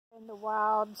In the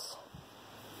wilds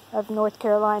of North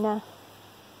Carolina,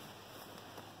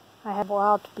 I have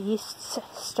wild beasts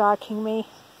stalking me.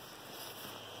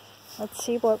 Let's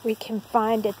see what we can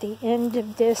find at the end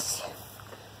of this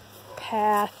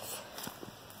path.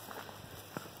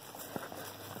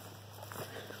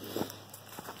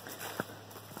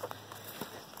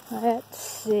 Let's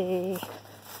see.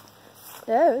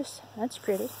 That's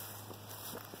pretty.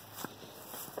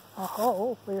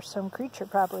 Oh, where some creature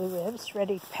probably lives,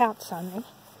 ready to pounce on me.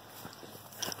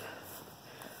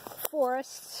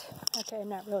 Forests. Okay,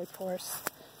 not really forests.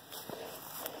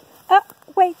 Oh,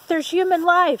 wait, there's human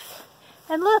life.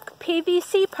 And look,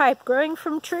 PVC pipe growing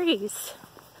from trees.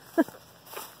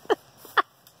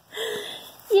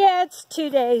 Yeah, it's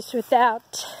 2 days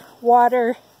without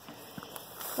water.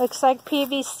 Looks like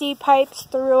PVC pipes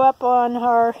threw up on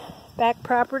our back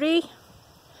property.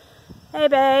 Hey,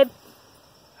 babe.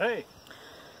 Hey.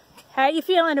 How you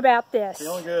feeling about this?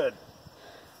 Feeling good.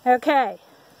 Okay.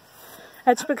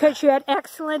 That's because you had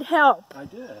excellent help. I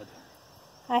did.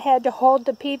 I had to hold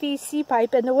the PVC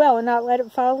pipe in the well and not let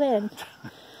it fall in.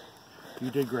 You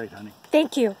did great, honey.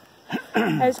 Thank you.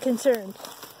 I was concerned.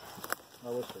 I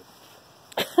was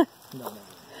too. No.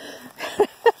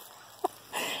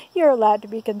 You're allowed to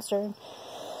be concerned.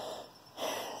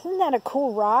 Isn't that a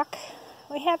cool rock?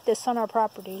 We have this on our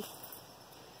property.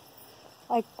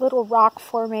 Like little rock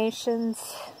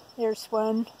formations. There's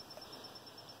one.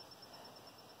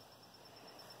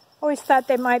 Always thought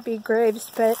they might be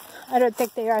graves, but I don't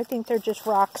think they are. I think they're just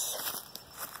rocks.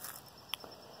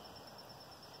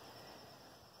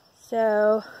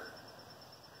 So,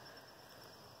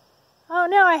 oh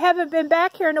no, I haven't been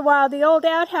back here in a while. The old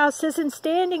outhouse isn't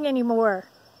standing anymore.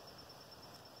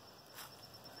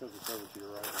 Because it's over to your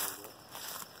right a little bit.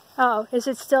 Oh, is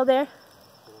it still there?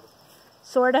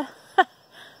 Sorta.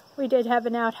 We did have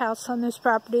an outhouse on this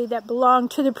property that belonged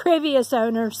to the previous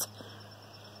owners.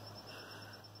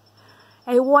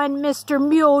 A one Mr.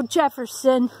 Mule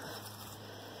Jefferson.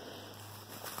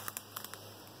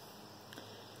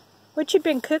 What you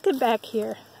been cooking back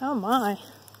here? Oh my.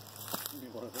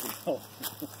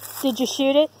 Did you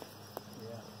shoot it?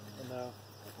 Yeah. No.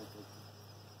 I think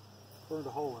we burned a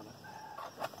hole in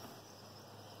it.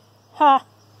 Huh.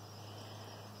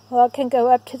 Well, it can go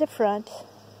up to the front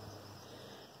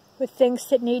with things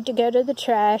that need to go to the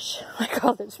trash. Like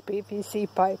all this PVC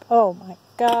pipe. Oh my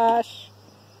gosh.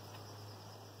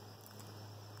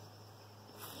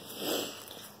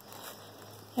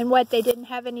 And what, they didn't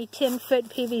have any 10-foot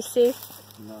PVC?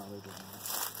 No, they didn't.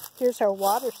 Here's our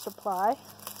water supply.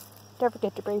 Don't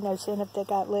forget to bring those in if they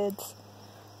got lids.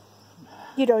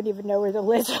 You don't even know where the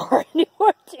lids are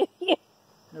anymore, do you?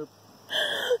 Nope.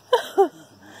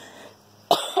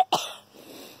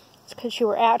 It's because you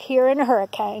were out here in a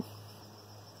hurricane.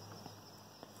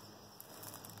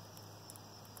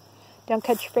 Don't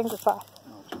cut your fingers off.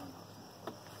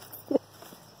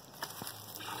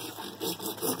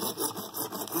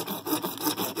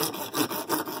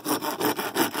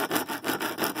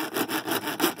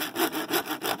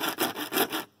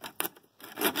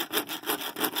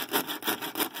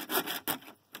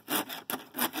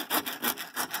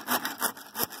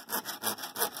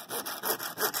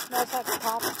 Smells like a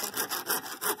popsicle.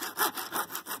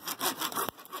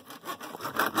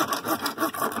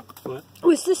 What?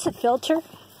 Was this a filter?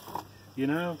 You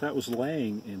know, that was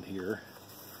laying in here.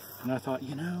 And I thought,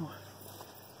 you know,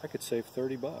 I could save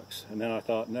 30 bucks. And then I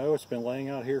thought, no, it's been laying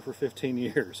out here for 15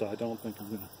 years. So I don't think I'm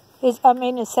going to. Is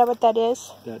that what that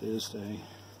is? That is a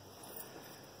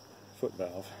foot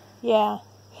valve. Yeah.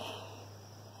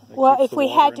 That Well, keeps if the we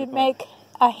water had in to the make pipe.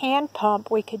 a hand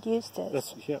pump, we could use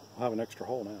this. Yeah, we'll have an extra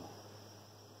hole now.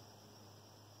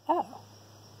 Oh,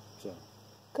 So.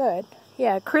 good.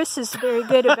 Yeah, Chris is very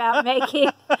good about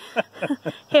making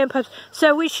hand pumps.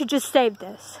 So we should just save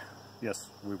this. Yes,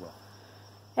 we will.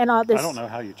 And all this. I don't know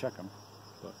how you check them.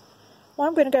 But. Well,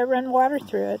 I'm going to go run water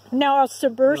through it. Now I'll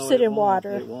submerge it in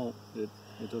water. It won't. It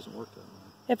doesn't work that way.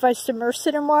 If I submerge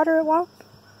it in water, it won't?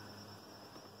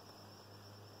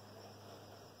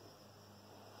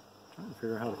 I'm trying to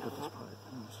figure out how to cut this pipe.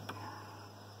 Let me see.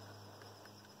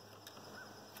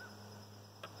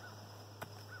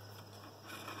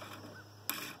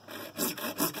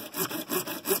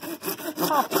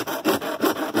 Huh.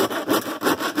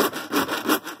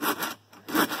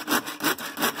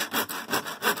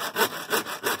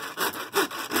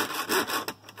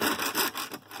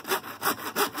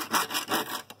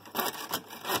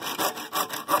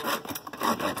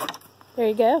 There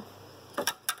you go.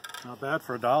 Not bad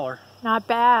for $1. Not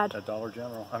bad. At Dollar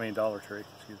General. I mean Dollar Tree.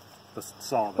 Excuse me. The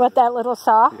saw. What, that little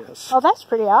saw? Yes. Oh, that's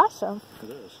pretty awesome.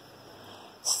 It is.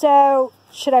 So,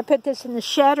 Should I put this in the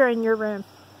shed or in your room?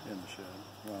 In the shed.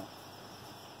 Well,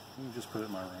 you can just put it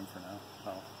in my room for now.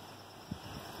 Oh.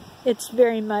 It's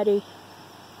very muddy.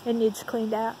 It needs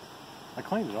cleaned out. I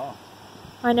cleaned it off.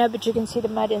 I know, but you can see the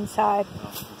mud inside.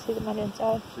 Oh. See the mud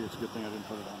inside? See, it's a good thing I didn't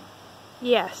put it on.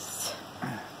 Yes.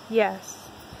 Yes.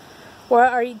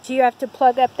 Well, do you have to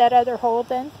plug up that other hole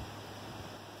then?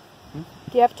 Hmm?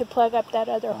 Do you have to plug up that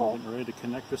other hole? I'm getting ready to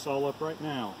connect this all up right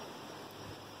now.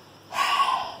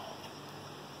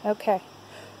 Okay.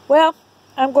 Well,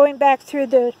 I'm going back through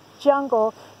the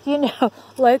jungle. You know,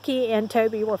 Loki and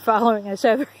Toby were following us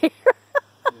over here.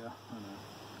 Yeah,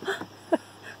 I know.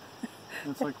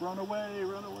 It's like, run away,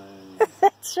 run away.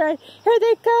 That's right. Here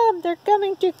they come. They're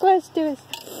coming too close to us.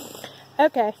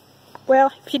 Okay.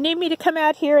 Well, if you need me to come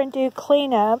out here and do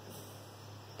cleanup,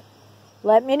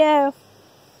 let me know.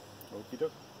 Okie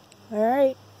doke. All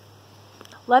right.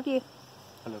 Love you.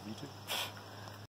 I love you too.